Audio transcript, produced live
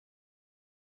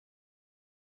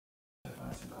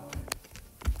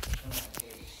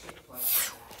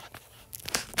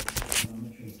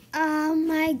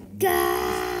my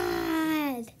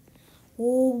God!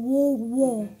 Whoa, whoa,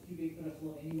 whoa.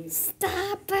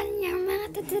 Stop putting your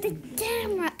mouth into the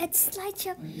camera. It's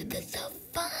slideshow episode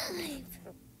 5.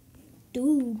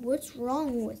 Dude, what's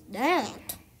wrong with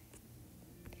that?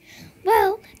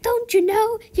 Well, don't you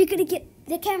know you're gonna get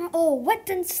the camera all wet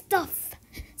and stuff.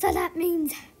 So that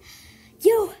means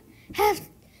you have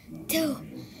to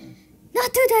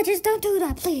not do that. Just don't do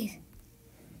that, please.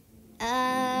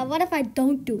 What if I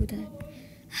don't do that?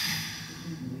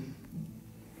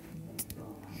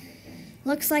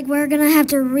 Looks like we're gonna have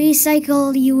to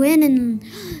recycle you in and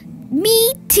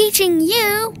me teaching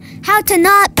you how to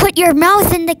not put your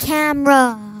mouth in the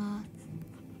camera.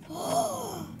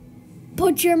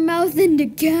 Put your mouth in the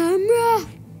camera?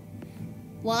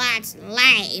 Well, that's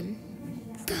lame.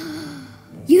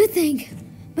 You think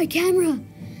my camera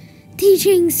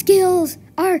teaching skills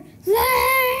are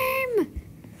lame?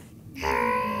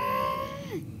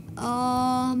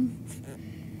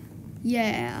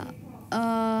 Yeah.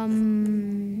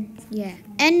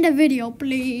 End the video,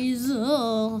 please.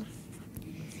 No.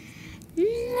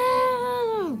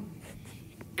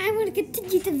 I'm gonna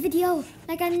continue the video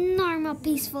like a normal,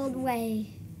 peaceful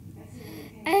way.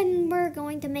 And we're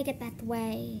going to make it that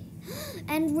way.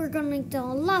 And we're going to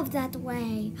love that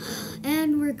way.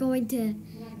 And we're going to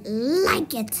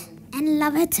like it and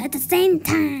love it at the same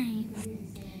time.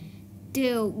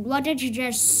 Dude, what did you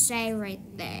just say right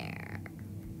there?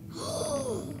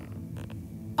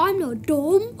 I'm not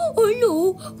dumb. I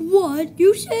know what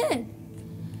you said.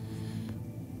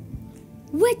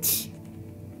 What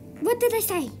did I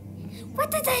say?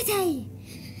 What did I say?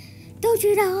 Don't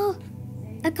you know?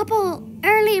 A couple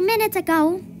early minutes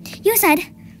ago, you said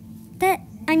that.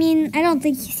 I mean, I don't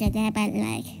think you said that, but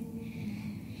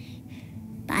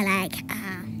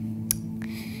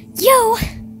you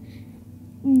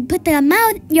put your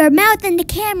mouth in the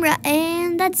camera,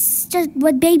 and that's just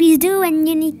what babies do, and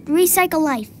you need to recycle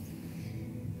life.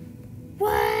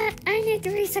 What? I need to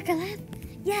recycle life?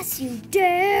 Yes, you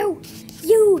do.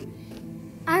 You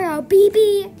are a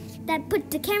baby that put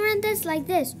the camera in this like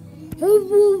this.